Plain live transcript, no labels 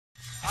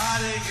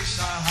Hare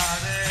Krishna,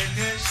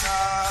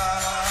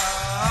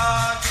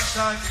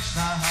 Krishna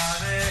Krishna,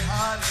 Hare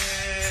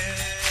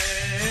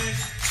Hare,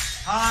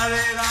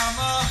 Hare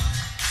Rama,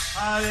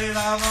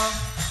 Rama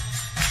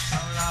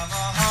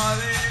Rama,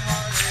 Hare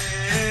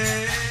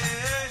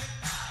Hare.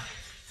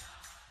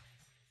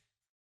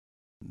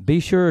 Be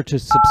sure to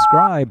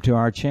subscribe to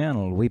our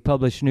channel. We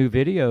publish new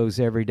videos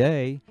every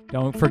day.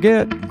 Don't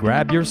forget,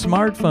 grab your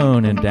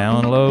smartphone and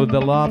download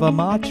the Lava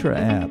Matra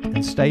app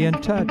and stay in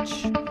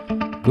touch.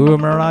 Guru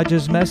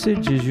Maharaj's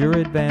message is your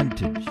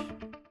advantage.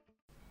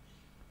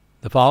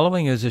 The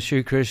following is a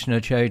Sri Krishna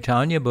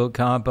Chaitanya book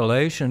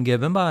compilation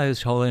given by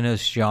His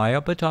Holiness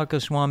Jayapataka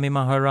Swami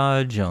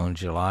Maharaj on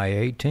July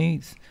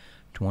 18th,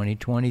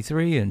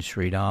 2023 in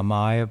Sri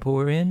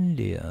Mayapur,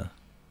 India.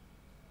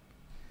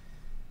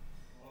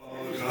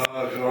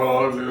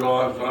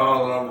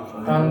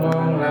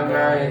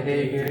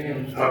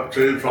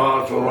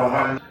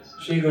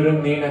 Shri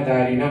Guru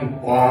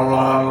Neenadarinam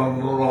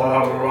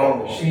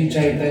Shri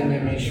Chaitanya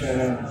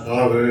Mishwaram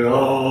Hari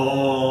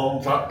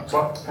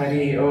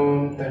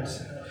Om Tat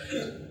Sat.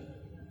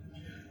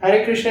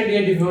 Hare Krishna,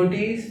 dear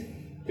devotees,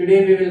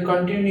 today we will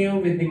continue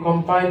with the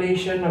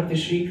compilation of the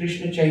Sri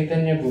Krishna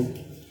Chaitanya book.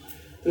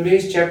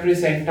 Today's chapter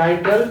is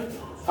entitled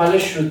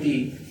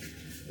Phalashruti,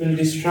 will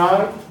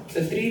destroy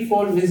the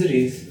threefold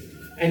miseries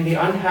and the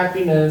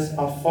unhappiness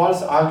of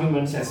false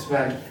arguments as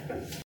well.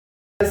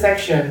 The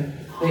section,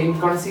 the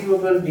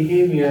inconceivable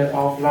behavior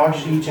of Lord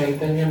Sri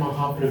Chaitanya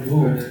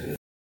Mahaprabhu.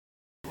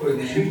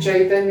 Sri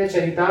Chaitanya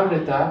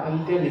Charitamrita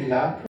Antya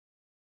Lila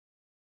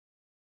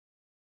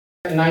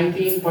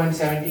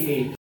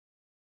 19.78.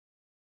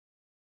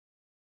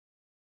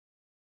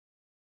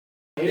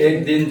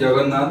 एक दिन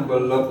जगन्नाथ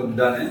वल्लभ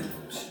उद्याने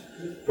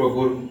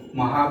प्रभुर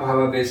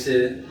महाभावावेशे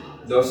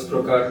 10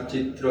 प्रकार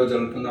चित्र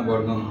जल्पना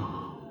वर्णन।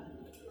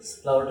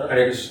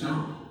 हरे कृष्ण।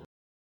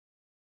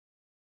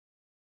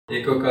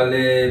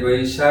 एककाले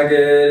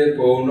वैशाखेर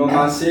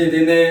पौर्णमासी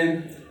दिने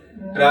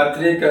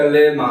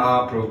रात्रिकाले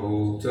महाप्रभु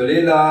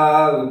चलिला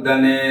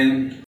उद्याने।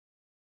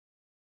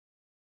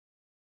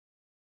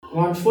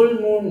 On full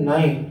moon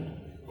night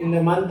in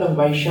the month of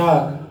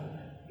Vaishak,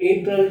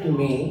 April to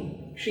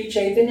May, Sri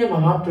Chaitanya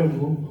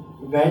Mahaprabhu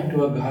went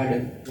to a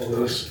garden.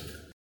 This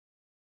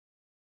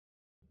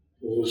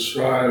will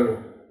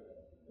describe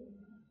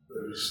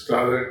the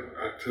ecstatic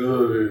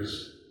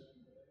activities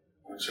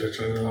of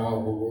Chaitanya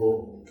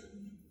Mahaprabhu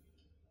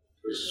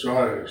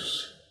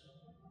destroys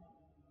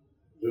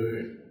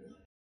the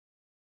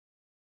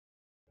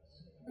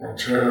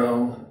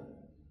material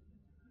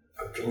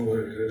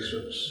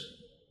accumulations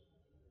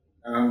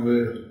and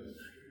the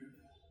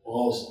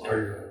false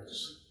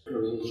arguments. It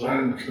is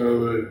designed to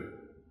the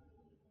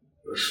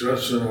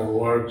discussion of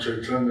Lord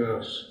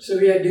Chaitanya's So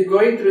we are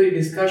going through the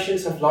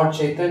discussions of Lord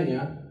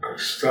Chaitanya,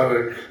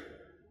 ecstatic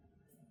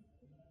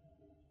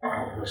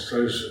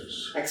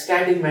manifestations.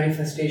 ecstatic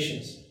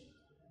manifestations.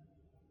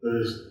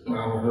 These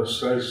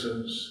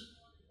manifestations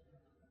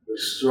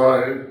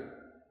destroy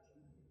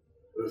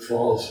the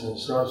false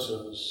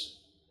conceptions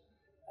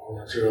of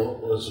material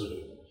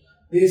misery.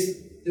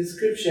 These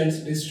descriptions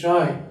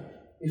destroy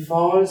the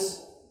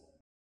false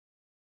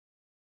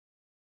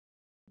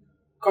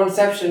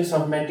conceptions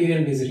of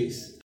material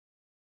miseries.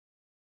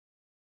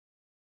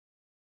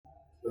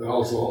 They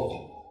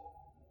also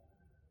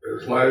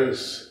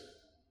replace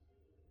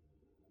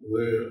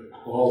the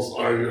false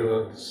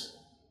arguments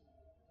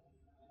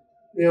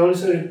They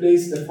also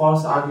replace the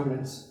false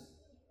arguments.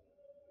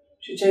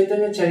 Sri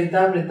Chaitanya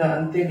Charitamrita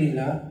Antya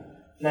Lila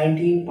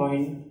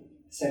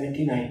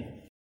 19.79.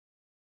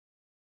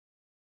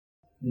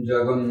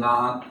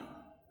 Jagannath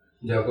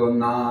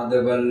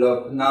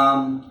Vallabh नाम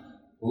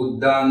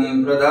उद्यान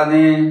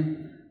प्रधाने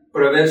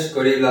प्रवेश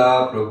करिला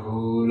प्रभु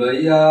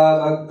लैया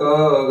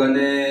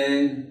भक्तगणे।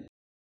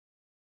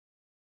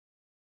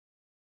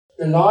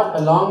 The Lord,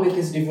 along with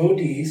his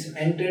devotees,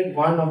 entered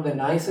one of the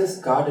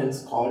nicest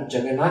gardens called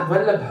Jagannath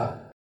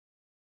Vallabha.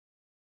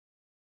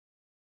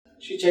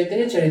 Sri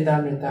Chaitanya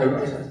Charitamrita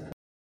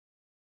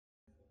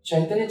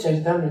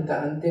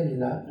Antya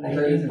Lila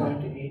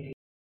 19.80.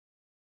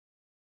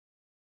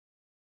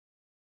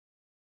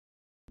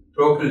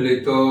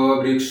 प्रफुल्लित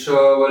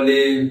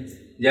वृक्षवली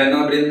जन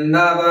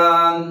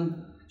वृंदावन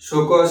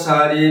शुक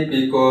सारी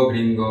pico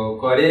भृंग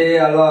करे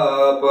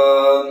आलाप।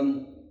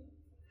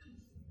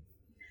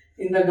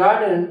 In the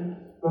garden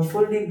were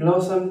fully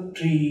blossomed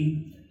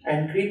tree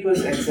and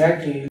creepers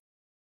exactly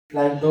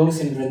like those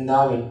in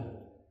Vrindavan,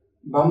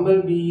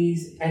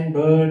 bumblebees and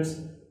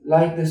birds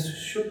like the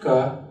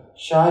shuka,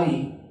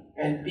 shari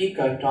and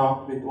pika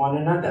talk with one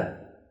another.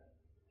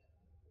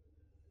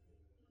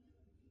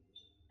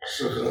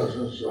 Success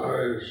and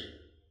size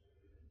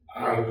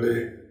are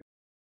the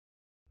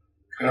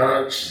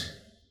parrots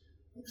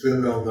and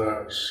female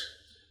parrots.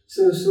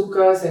 So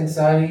sukas and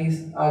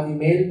saris are the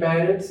male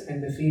parrots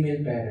and the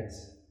female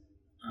parrots.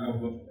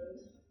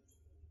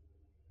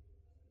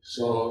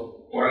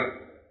 So when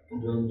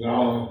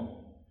Vrindavan,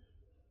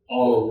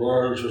 all the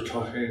birds were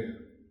talking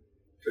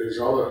to each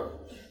other.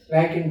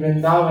 Like in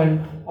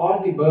Vrindavan,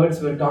 all the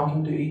birds were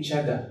talking to each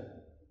other.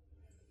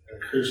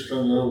 Krishna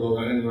knew the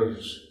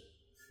language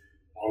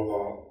of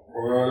the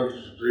birds,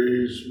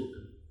 bees,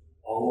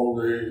 all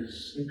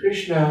these. And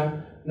Krishna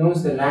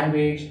knows the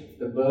language,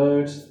 the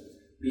birds,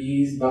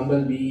 bees,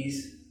 bumblebees.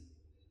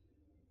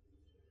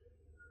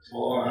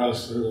 Someone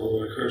asked me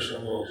whether Krishna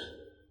knows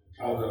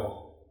Tamil.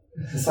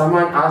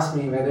 Someone asked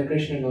me whether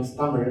Krishna knows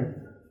Tamil.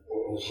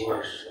 Well, of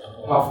course.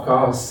 Of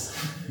course.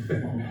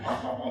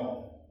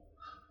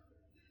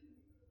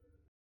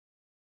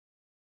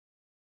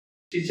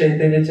 Sri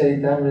Chaitanya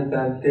Charitamrita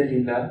Antya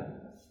Leela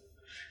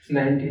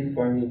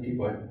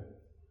 19.81.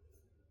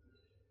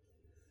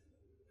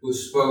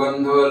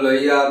 পুষ্পগন্ধ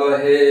লইয়া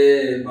বহে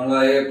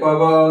মলয়ে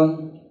পবন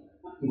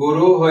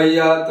গুরু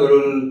হইয়া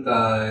তরুল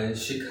তাই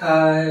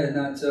শিখায়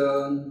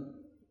নাচন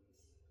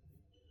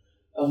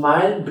A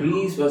mild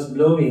breeze was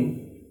blowing,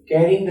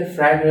 carrying the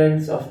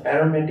fragrance of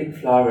aromatic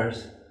flowers.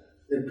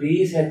 The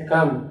breeze had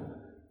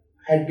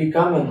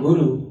become a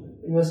guru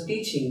and was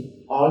teaching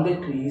all the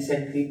trees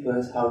and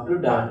creepers how to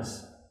dance.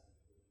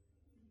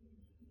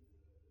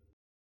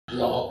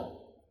 So,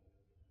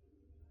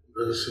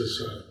 this is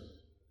a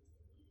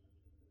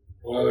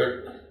poetic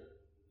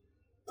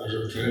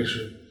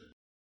presentation.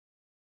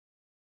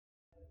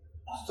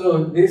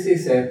 So this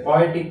is a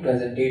poetic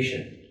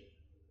presentation.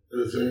 I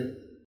think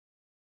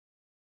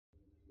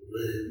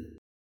the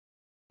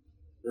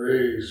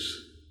breeze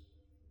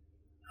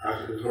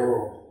has a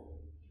guru.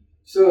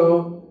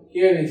 So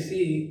here we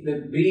see the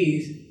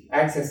breeze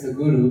acts as the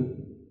guru,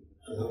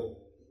 And the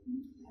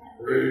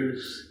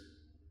breeze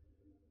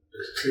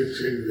is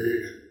teaching the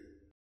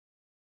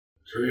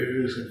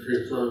trees and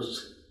creepers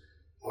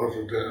how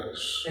to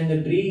dance. and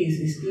the breeze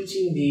is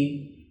teaching the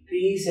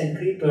trees and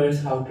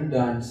creepers how to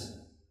dance.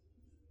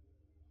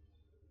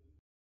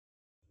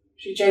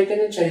 Sri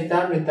Chaitanya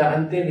Charitamrita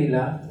Antya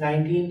Leela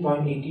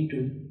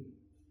 19.82.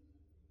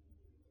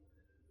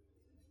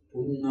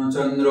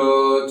 পূর্ণচন্দ্র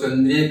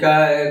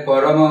চন্দ্রিকায়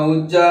পরম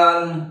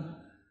উজ্জ্বল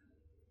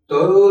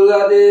তরুল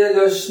আদি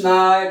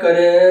জ্যোৎস্নায়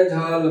করে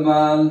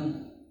ঝলমল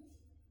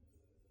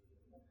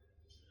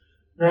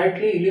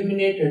Brightly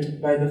illuminated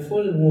by the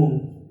full moon,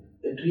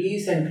 the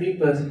trees and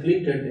creepers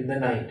glittered in the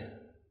night.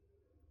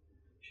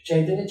 Sri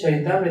Chaitanya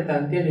Charitamrita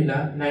Antya Leela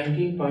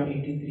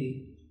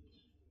 19.83.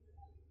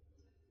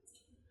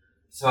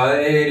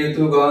 ছয়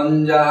ঋতুগণ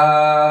যাহা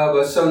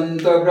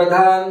বসন্ত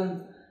প্রধান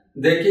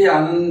দেখি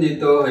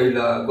আনন্দিত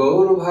হইলা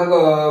গৌর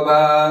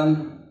ভগবান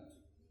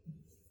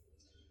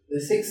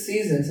The 6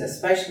 seasons,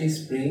 especially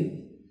spring,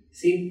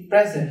 seemed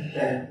present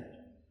there.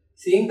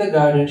 Seeing the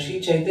garden, Sri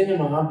Chaitanya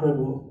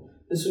Mahaprabhu,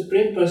 the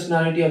Supreme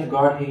Personality of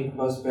Godhead,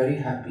 was very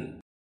happy.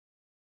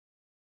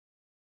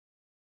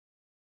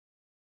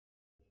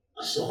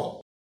 So,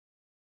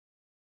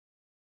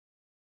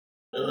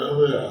 in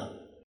India,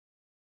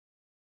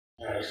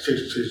 there are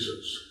 6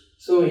 seasons.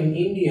 So in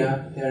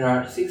India, there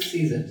are 6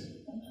 seasons.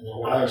 In the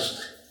West,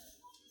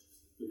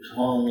 we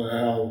commonly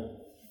have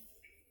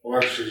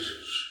 4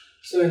 seasons.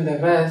 So in the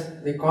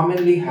West, they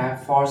commonly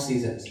have 4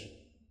 seasons.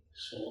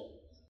 So,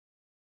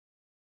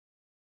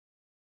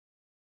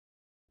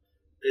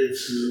 each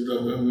season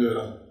in India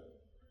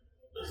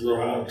is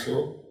around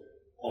 2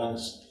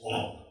 months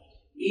long.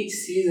 Each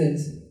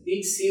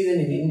season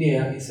in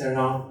India is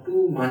around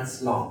 2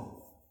 months long.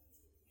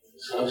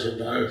 Such a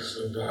nice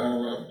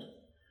environment,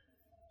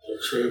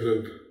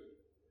 treated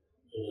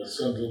in the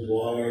scented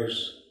waters,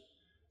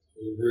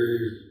 the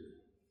breeze.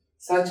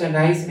 Such a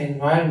nice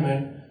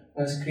environment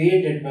was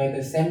created by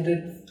the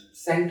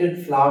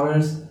scented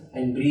flowers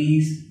and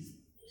breeze.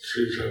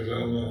 Sri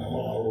Chaitanya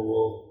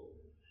Mahaprabhu,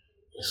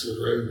 the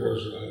Supreme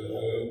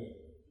Personality,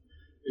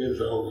 he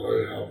felt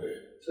very happy.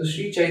 So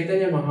Sri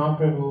Chaitanya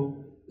Mahaprabhu,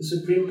 the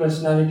Supreme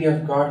Personality of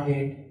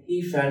Godhead, he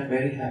felt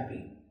very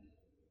happy.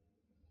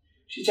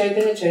 Sri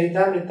Chaitanya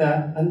Charitamrita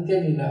Antya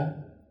Leela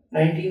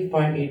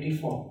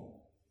 19.84.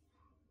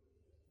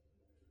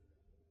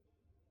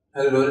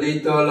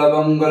 Lalit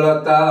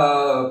Labangalata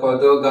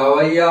পদ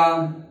গাওয়াইয়া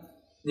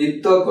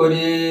নিত্য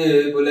করি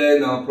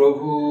বলেন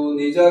প্রভু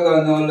নিজ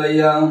গণ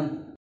লইয়া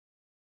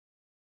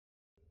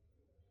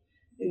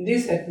In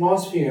this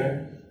atmosphere,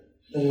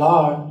 the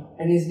Lord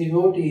and his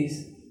devotees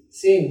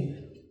sing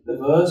the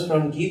verse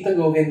from Gita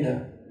Govinda,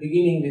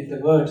 beginning with the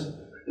words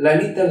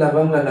Lalita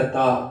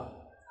Lavangalata,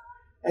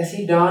 as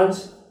he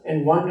danced and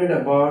wandered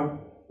about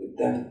with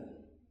them.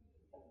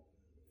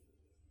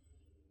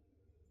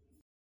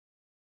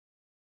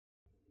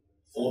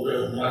 So the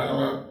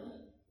environment,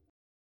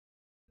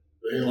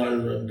 being like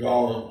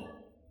Vrindavan,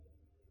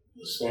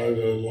 inspired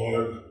the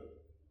Lord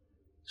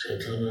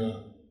Chaitanya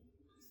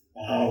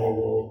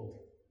Mahaprabhu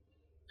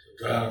to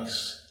dance.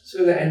 So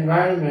the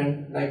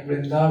environment, like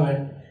Vrindavan,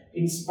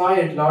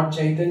 inspired Lord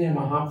Chaitanya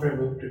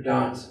Mahaprabhu to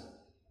dance.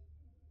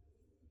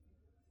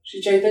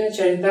 Sri Chaitanya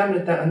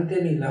Charitamrita Antya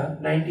Leela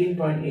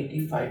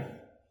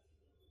 19.85.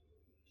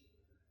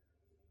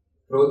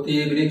 প্রতি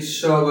বৃক্ষ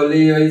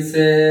বলি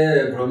হইছে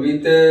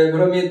ভ্রমিতে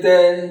ভ্রমিতে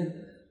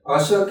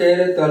অশোকের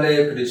তলে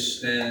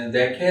কৃষ্ণে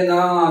দেখে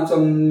না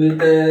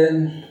চম্বিতে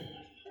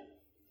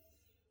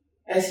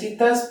As he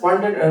thus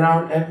wandered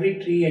around every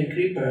tree and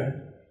creeper,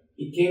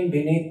 he came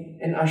beneath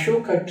an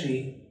Ashoka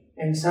tree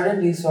and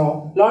suddenly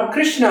saw Lord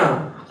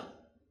Krishna.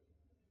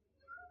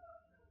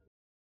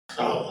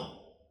 So,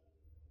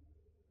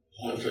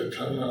 Lord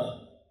Chaitanya,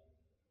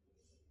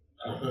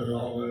 after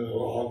knowing the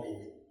Lord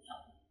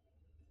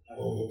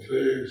of the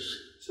trees,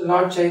 So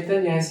Lord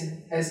Chaitanya,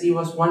 as he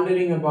was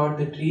wandering about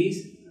the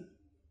trees,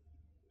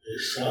 he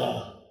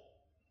saw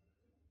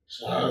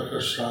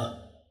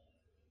Krishna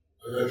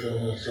within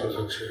the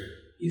Ashoka tree.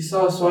 he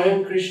saw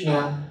Swayam Krishna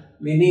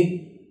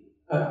beneath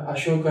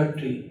Ashoka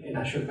tree, an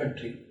Ashoka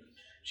tree.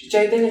 Sri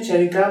Chaitanya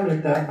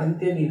Charitamrita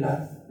Antya Leela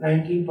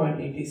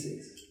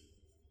 19.86.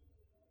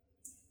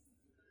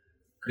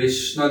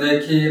 Krishna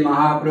দেখি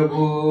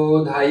মহাপ্রভু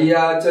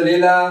ধাইয়া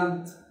চলিলা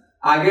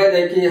আগে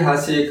দেখি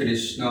হাসি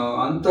কৃষ্ণ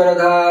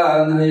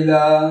অন্তর্ধান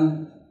হইলা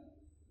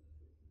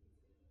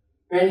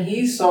When he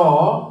saw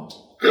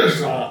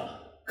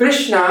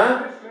Krishna,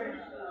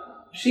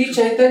 Sri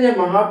Chaitanya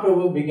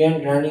Mahaprabhu began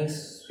running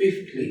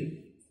swiftly.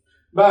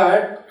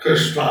 But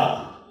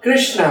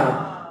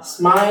Krishna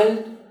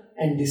smiled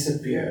and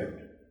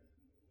disappeared.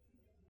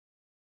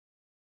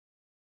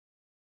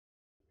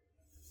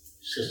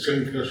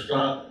 Seeing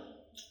Krishna,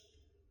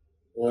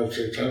 Lord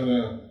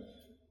Chaitanya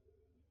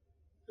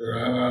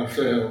ran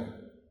after him.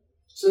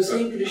 So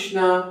seeing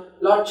Krishna,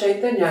 Lord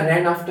Chaitanya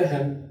ran after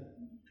him.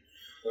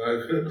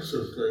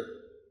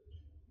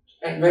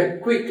 And very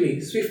quickly,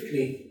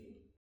 swiftly.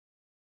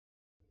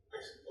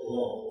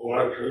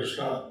 Lord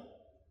Krishna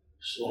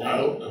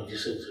smiled and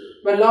disappeared.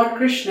 But Lord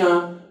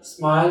Krishna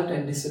smiled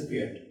and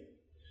disappeared.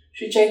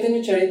 Sri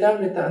Chaitanya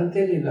Charitamrita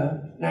Antya Leela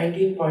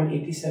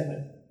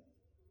 19.87.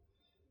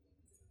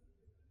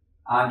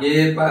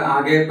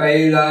 আগে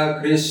পাইলা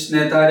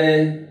কৃষ্ণে তারে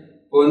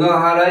পুনঃ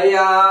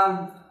হারাইয়া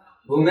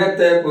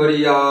ভূমেতে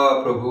পড়িয়া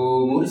প্রভু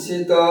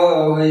মূর্ছিত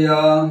হইয়া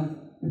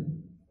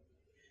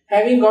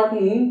Having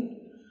gotten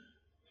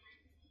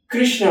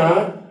Krishna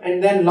and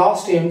then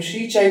lost him,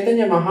 Sri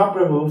Chaitanya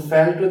Mahaprabhu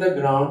fell to the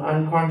ground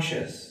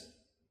unconscious.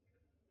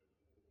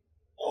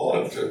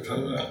 Lord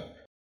Chaitanya,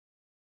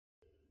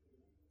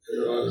 he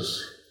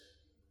was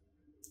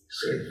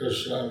seeing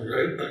Krishna in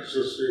great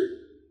ecstasy.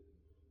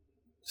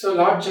 So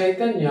Lord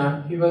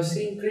Chaitanya, he was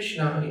seeing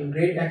Krishna in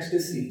great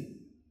ecstasy.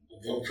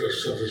 Then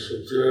Krishna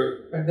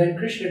disappeared. But then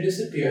Krishna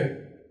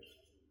disappeared.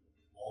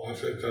 Lord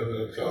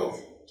Chaitanya felt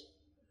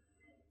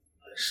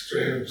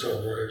extreme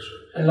separation.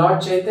 And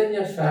Lord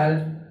Chaitanya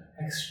felt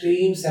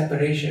extreme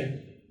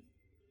separation.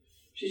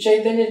 Sri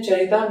Chaitanya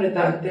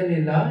Charitamrita Antya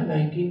Leela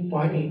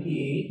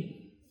 19.88.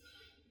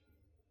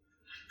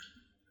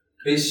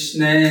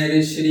 কৃষ্ণের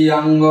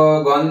শ্রীঅঙ্গ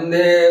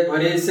গন্ধে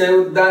ভরিছে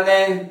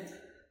উদ্যানে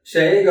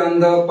সেই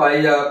গন্ধ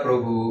পাইয়া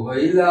প্রভু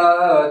হইলা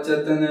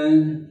চেতনে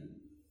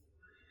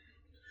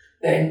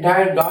The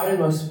entire garden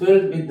was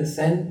filled with the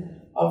scent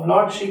of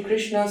Lord Sri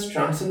Krishna's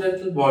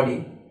transcendental body.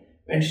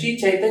 When Sri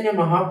Chaitanya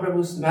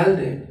Mahaprabhu smelled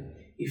it,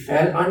 he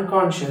fell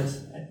unconscious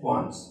at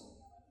once.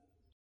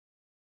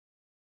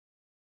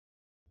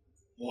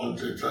 Lord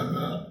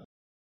Chaitanya,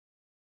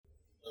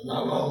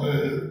 not only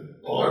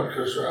Lord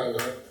Krishna,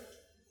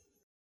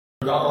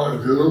 not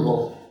only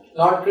beautiful,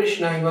 Lord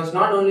Krishna, he was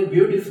not only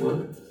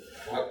beautiful,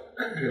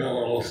 but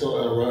also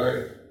a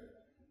very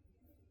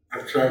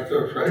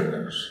attractive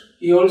fragrance.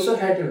 he also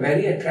had a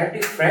very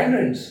attractive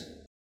fragrance.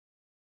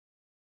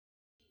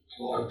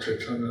 Lord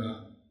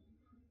Chaitanya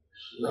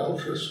smelled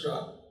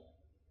Krishna.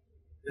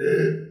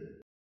 He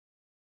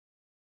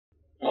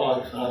fell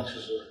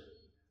unconsciously.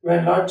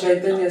 When Lord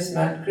Chaitanya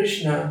smelled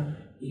Krishna,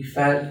 he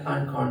felt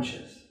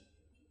unconscious.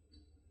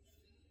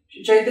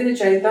 Sri Chaitanya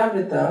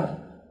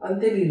Charitamrita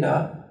Antya Leela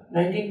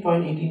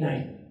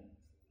 19.89.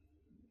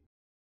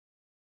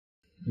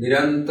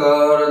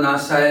 নিরন্তর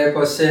নাসায়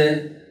কষে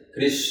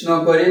কৃষ্ণ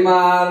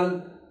পরিমাল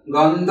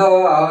গন্ধ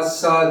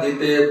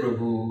আস্বাদিতে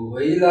প্রভু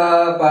হইলা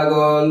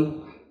পাগল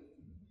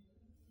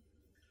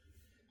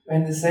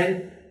When the scent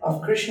of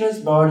Krishna's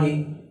body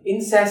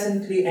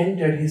incessantly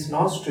entered his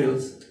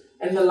nostrils,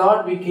 and the Lord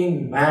became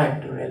mad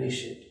to relish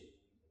it.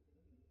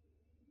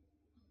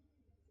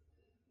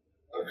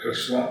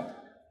 Krishna,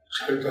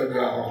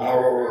 Chaitanya,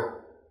 however,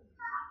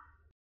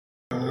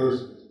 in his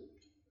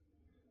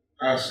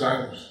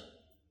pastimes,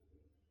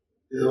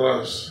 he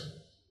was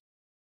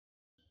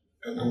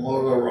in the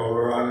mood of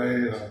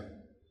Radharani and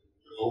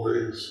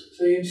gopis.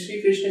 So in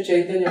Sri Krishna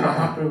Chaitanya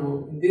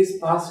Mahaprabhu, in these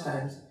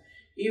pastimes,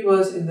 he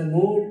was in the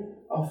mood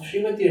of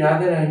Srimati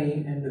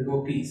Radharani and the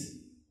gopis.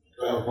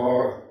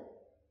 Therefore,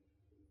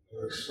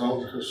 when he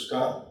smelled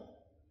Krishna,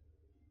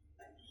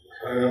 the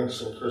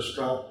fragrance of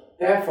Krishna,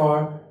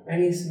 Therefore,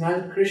 when he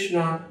smelled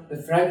Krishna,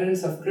 the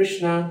fragrance of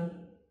Krishna,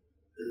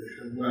 he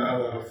became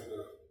mad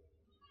after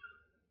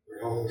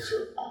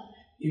relishing.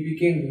 he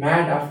became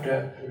mad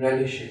after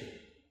relishing.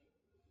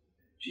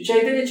 Sri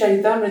Chaitanya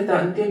Charitamrita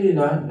Antya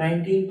Leela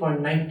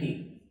 19.90.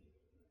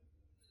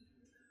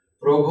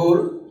 প্রভুর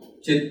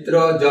চিত্র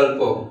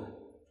জল্প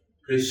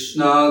কৃষ্ণ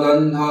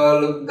গন্ধ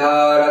লুব্ধা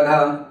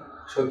রাধা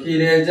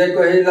সখীরে যে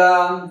কহিলা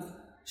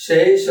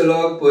সেই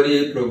শ্লোক পরি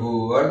প্রভু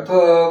অর্থ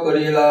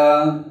করিলা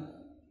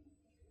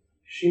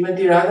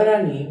Srimati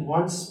Radharani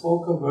once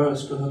spoke a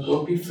verse to her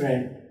gopi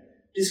friend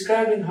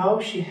describing how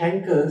she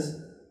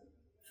hankers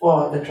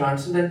for the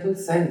transcendental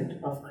scent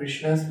of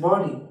Krishna's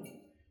body.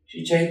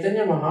 Sri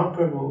Chaitanya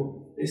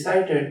Mahaprabhu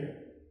recited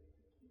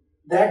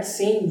that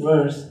same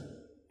verse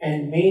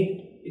and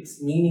made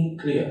its meaning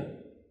clear.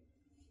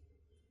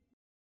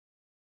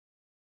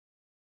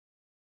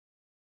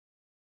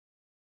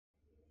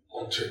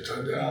 Lord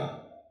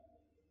Chaitanya,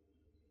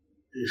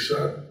 he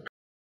said,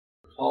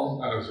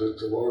 come as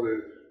his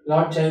devotee.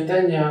 Lord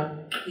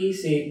Chaitanya, he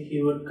said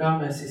he would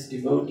come as his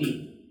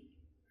devotee.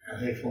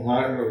 And he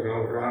combined with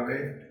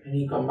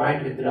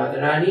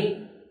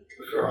Radharani,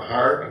 took her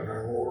heart and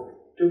her mood.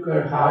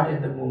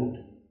 And the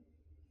mood.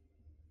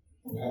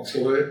 And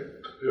naturally,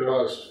 he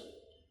was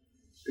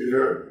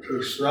eager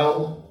to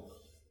smell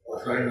the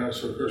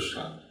fragrance of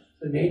Krishna.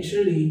 So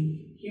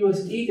naturally, he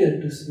was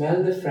eager to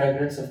smell the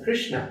fragrance of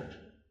Krishna.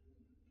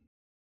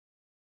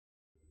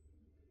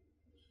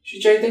 Sri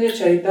Chaitanya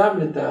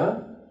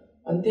Charitamrita,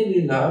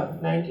 Antilila,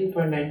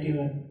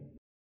 19.91.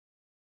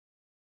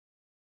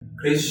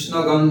 Krishna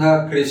গন্ধা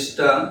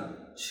কৃষ্টা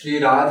Shri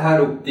Radha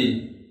রুক্তি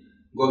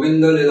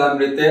Govinda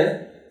লীলামৃতে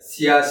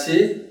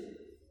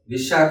 86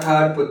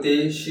 বিশাখার প্রতি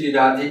শ্রী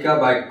রাধিকা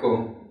বাক্য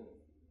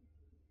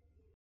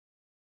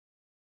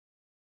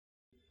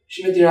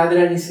Srimati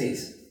Radharani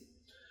says,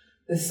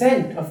 the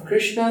scent of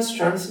Krishna's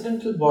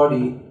transcendental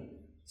body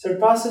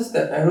surpasses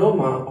the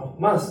aroma of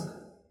musk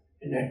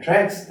and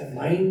attracts the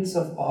minds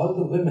of all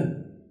the women.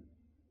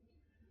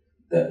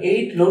 The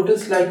 8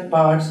 lotus-like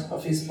parts of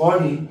his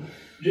body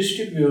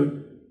distribute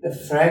the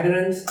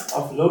fragrance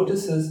of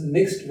lotuses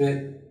mixed with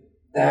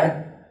that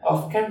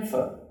of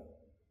camphor.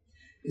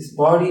 His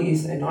body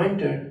is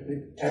anointed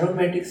with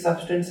aromatic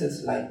substances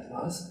like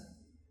musk,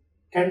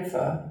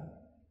 camphor,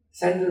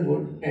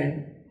 sandalwood and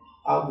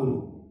aguru.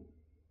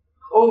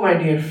 Oh my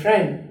dear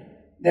friend,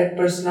 that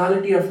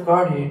personality of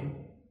Godhead,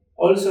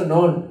 also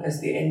known as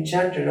the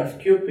enchanter of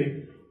Cupid,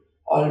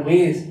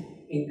 always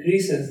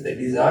increases the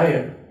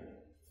desire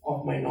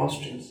of my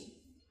nostrils.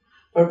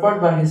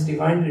 Purport by His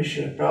Divine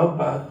Rishi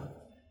Prabhupada,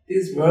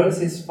 this verse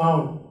is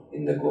found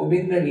in the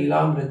Govinda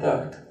Leelamrita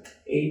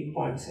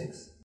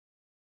 8.6.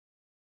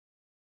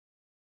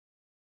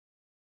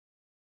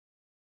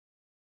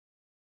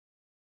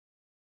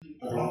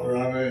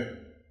 Radharani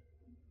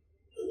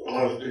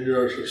was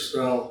eager to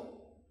smell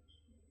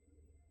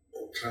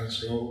the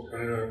transcendental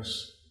fragrance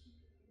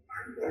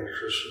of Lord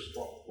Krishna's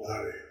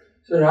body.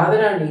 So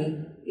Radharani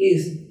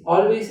is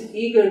always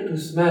eager to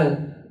smell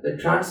the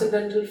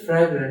transcendental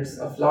fragrance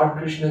of Lord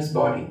Krishna's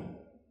body.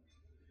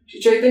 Sri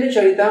Chaitanya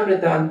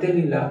Charitamrita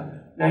Antilila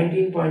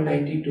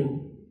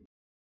 19.92.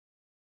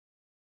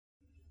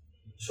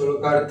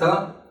 শ্লোকার্থ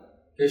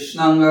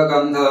কৃষ্ণাঙ্গ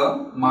গন্ধ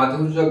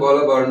মাধুর্য বল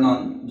বর্ণন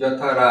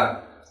যথা রাগ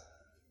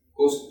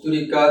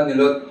কস্তুরিকা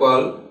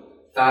নীলোৎপল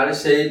তার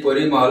সেই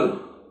পরিমল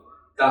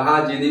তাহা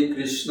যিনি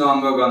কৃষ্ণ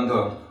অঙ্গ গন্ধ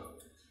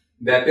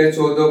ব্যাপে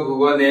 14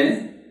 ভুবনে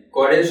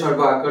করে সর্ব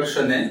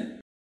আকর্ষণে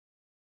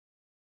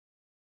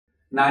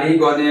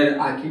নারীগণের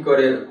আঁকি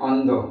করে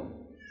অন্ধ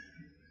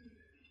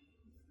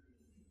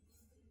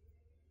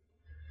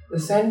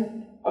The scent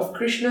of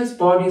Krishna's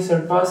body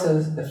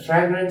surpasses the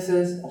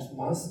fragrances of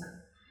musk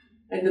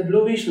and the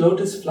bluish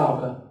lotus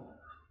flower.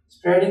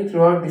 Spreading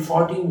throughout the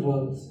 14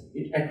 worlds,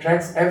 it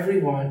attracts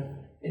everyone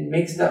and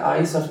makes the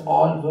eyes of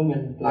all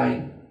women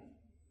blind.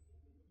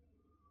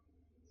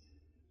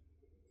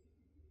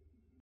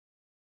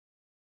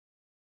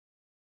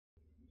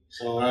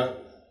 So that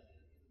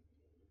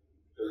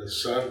is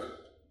said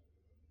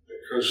that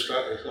Krishna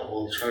is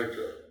all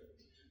attractive.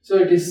 So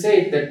it is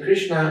said that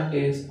Krishna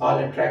is all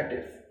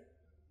attractive.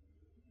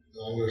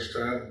 To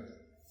understand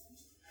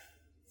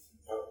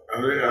that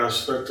every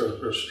aspect of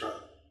Krishna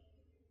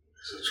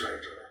is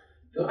attractive.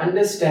 To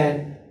understand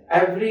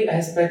every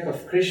aspect of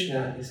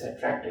Krishna is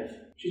attractive.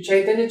 Sri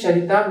Chaitanya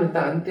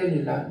Charitamrita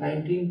Antyalila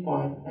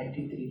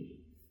 19.93.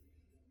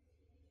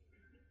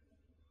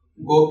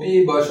 Gopi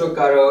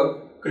বশকারক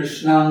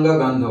কৃষ্ণাঙ্গ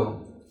গন্ধ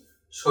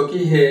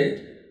সখী হে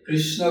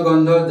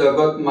কৃষ্ণগন্ধ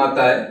জগৎ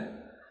মাতায়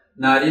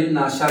নারীর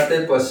নাসাতে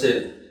পশে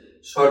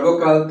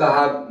সর্বকাল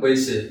তাহা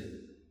বৈশে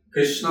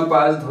কৃষ্ণ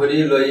পাশ ধরি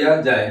লইয়া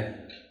যায়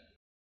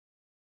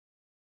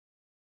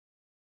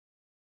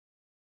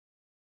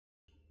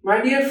My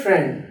dear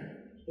friend,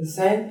 the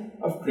scent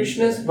of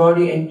Krishna's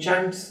body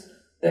enchants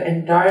the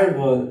entire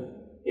world.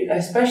 It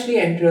especially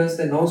enters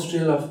the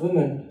nostril of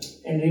women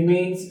and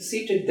remains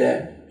seated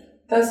there.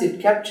 Thus it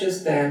captures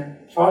them,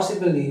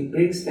 forcibly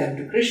brings them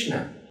to Krishna.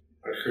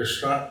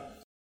 Krishna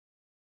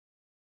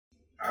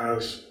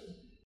as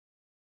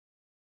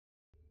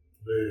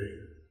the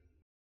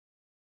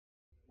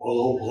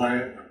oil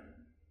plant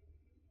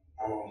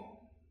of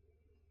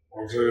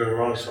Madhurya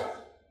Rasa.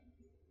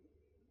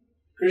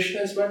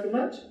 Krishna is what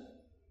much?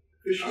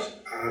 Krishna?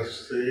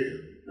 As the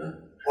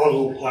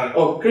focal plant.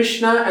 Oh,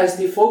 Krishna as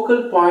the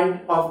focal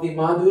point of the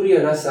Madhurya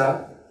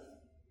Rasa.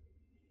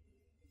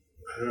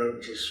 Here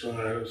it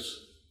describes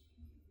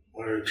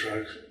how he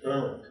attracts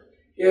women.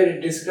 Here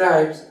it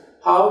describes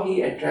how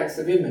he attracts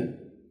the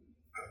women.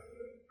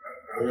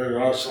 Every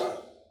rasa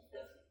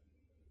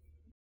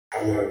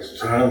that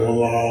time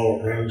allow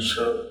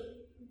friendship,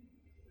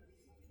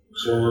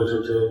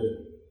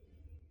 servitude.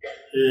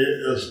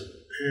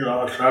 He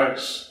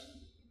attracts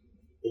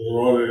the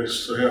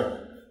devotees to him.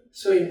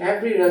 So in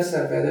every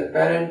rasa, whether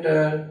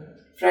parental,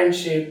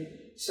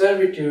 friendship,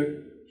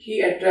 servitude,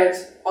 he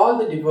attracts all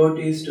the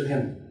devotees to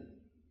him.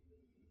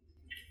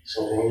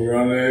 So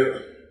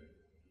Radharani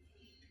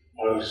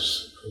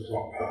was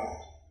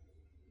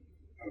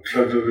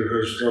attracted to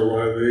Krishna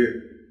by the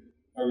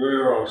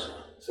Madhurya rasa.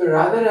 So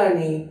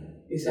Radharani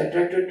is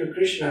attracted to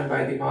Krishna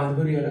by the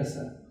Madhurya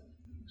rasa.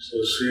 So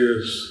she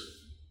is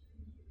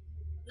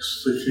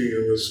speaking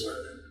in this way.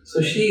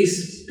 So she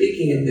is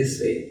speaking in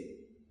this way.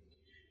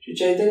 Sri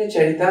Chaitanya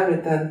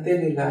Charitamrita Ante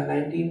Lila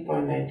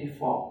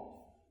 19.94.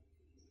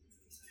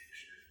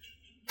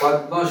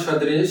 পদ্ম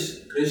সদৃশ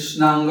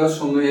কৃষ্ণাঙ্গ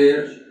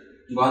সমূহের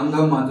গন্ধ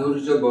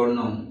মাধুর্য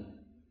বর্ণন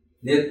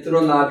নেত্র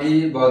নাভি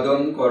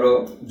বদন কর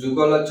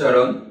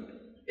যুগলচরণ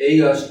এই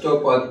অষ্ট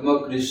পদ্ম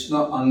কৃষ্ণ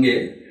অঙ্গে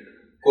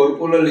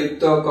কর্পূল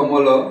লিপ্ত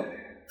কমল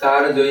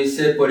তার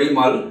জৈসে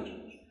পরিমল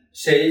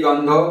সেই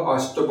গন্ধ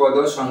অষ্টপদ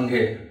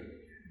সঙ্গে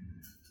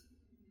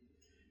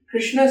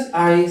Krishna's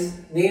eyes,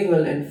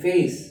 navel and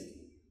face,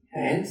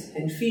 hands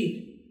and feet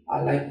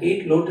are like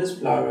 8 lotus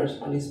flowers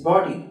on his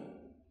body.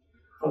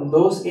 From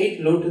those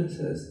 8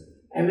 lotuses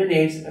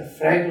emanates a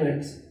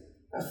fragrance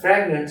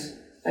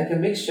like a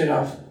mixture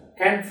of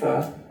camphor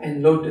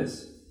and lotus.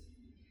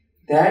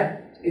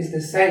 That is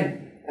the scent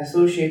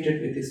associated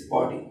with his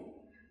body.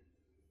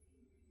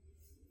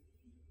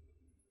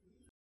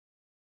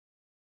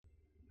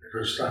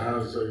 Krishna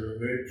has a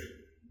unique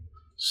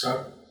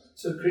scent.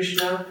 So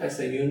Krishna has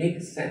a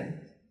unique scent.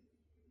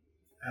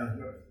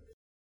 And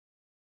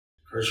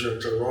Krishna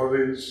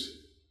devotees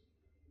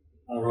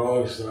are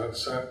always that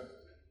scent.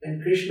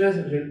 And Krishna's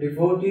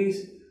devotees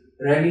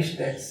relish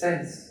that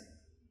scent.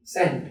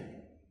 So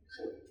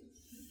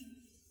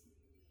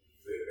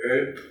the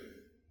 8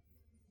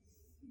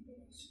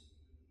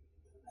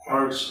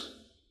 parts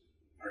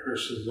of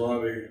Krishna's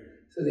body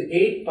So the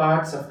 8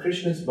 parts of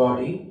Krishna's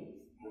body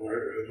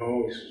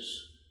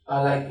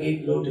are like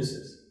 8 lotuses. 8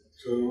 lotuses.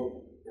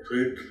 2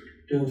 feet,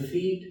 2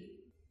 feet,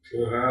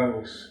 2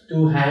 hands,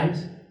 2 hands,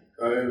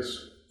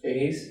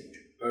 face,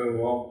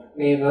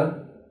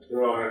 navel,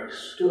 2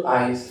 eyes. 2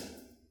 eyes.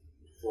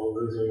 So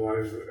these are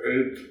like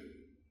 8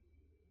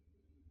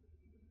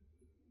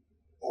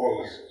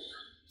 lotuses.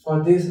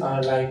 For these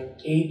are like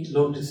 8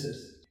 lotuses.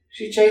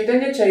 Sri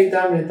Chaitanya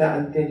Charitamrita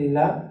Ante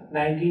Lila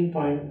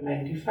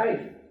 19.95.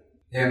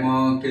 হেম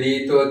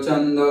কৃত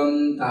চন্দন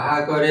তাহা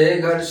করে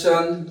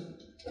ঘর্ষণ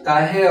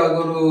তাহে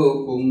অগুরু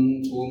কুম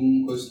কুম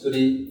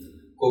কস্তুরী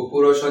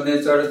কপুর সনে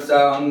চর্চা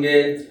অঙ্গে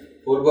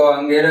পূর্ব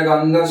অঙ্গের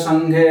গন্ধ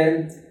সঙ্গে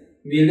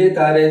মিলে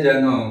তারে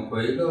যেন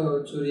হইল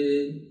চুরি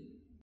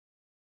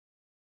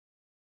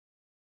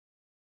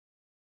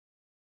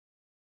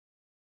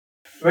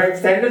When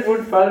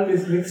sandalwood pulp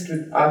is mixed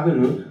with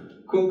aguru,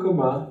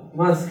 kunkuma,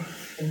 musk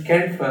and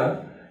camphor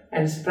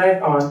and spread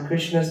on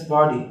Krishna's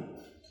body,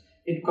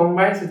 it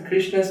combines with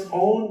Krishna's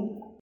own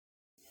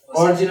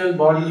original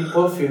bodily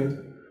perfume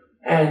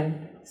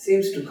and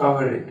seems to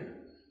cover it.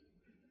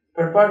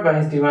 Purport by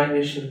His Divine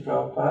Vishnu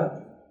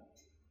Prabhupada.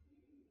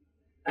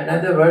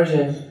 Another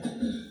version,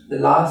 the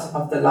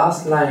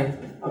last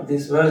line of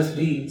this verse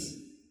reads,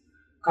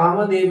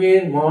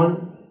 Kamadever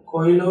mon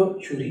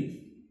koilo churi.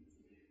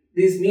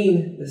 This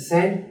means the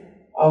scent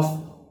of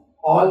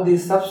all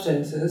these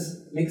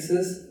substances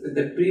mixes with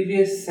the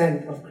previous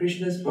scent of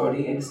Krishna's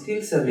body and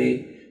steals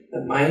away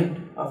the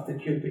mind of the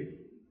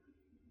Cupid.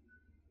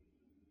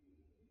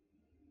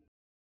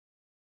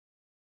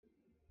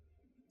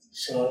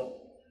 So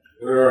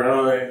we are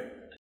having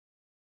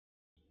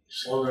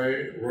so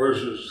many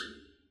verses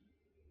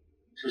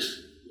just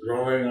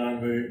dwelling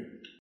on the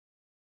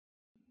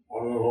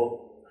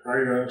wonderful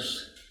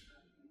fragrance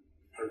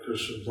of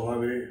Krishna's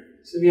body.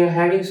 So we are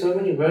having so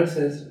many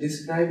verses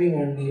describing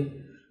on the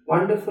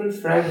wonderful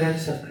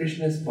fragrance of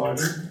Krishna's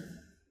body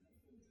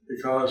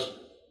Because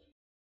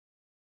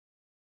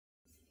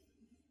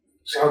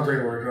something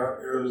like that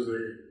is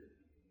the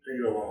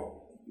thing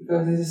about.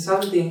 because this is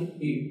something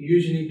you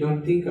usually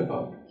don't think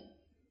about.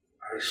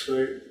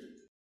 Actually,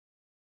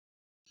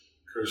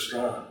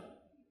 Krishna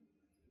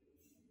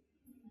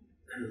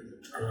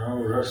is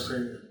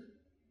manifesting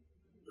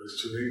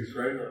this unique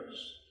fragrance.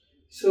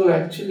 So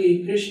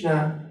actually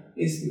Krishna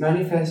is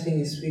manifesting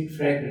his sweet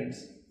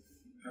fragrance.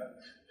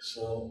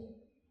 So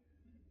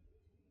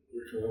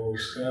we can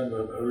understand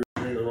that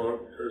everything about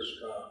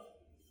Krishna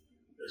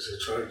is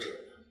attractive.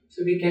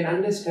 So we can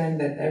understand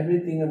that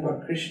everything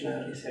about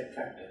Krishna is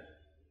attractive.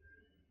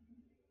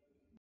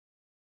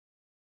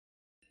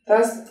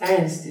 Thus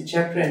ends the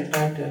chapter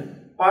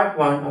entitled, part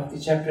 1 of the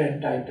chapter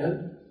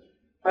entitled,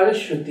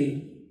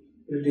 Palashruti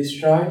will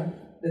destroy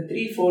the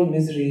threefold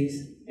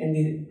miseries and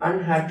the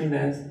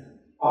unhappiness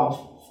of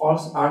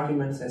false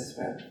arguments as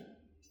well.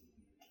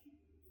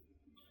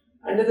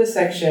 Under the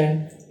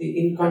section, the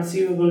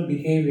inconceivable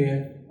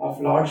behavior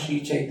of Lord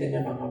Sri Chaitanya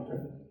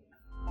Mahaprabhu.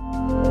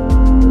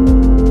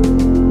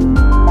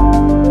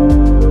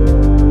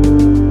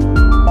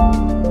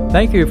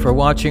 Thank you for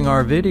watching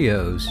our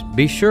videos.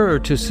 Be sure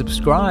to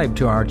subscribe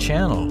to our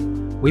channel.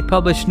 We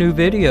publish new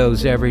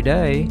videos every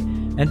day,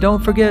 and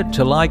don't forget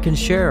to like and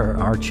share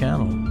our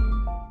channel.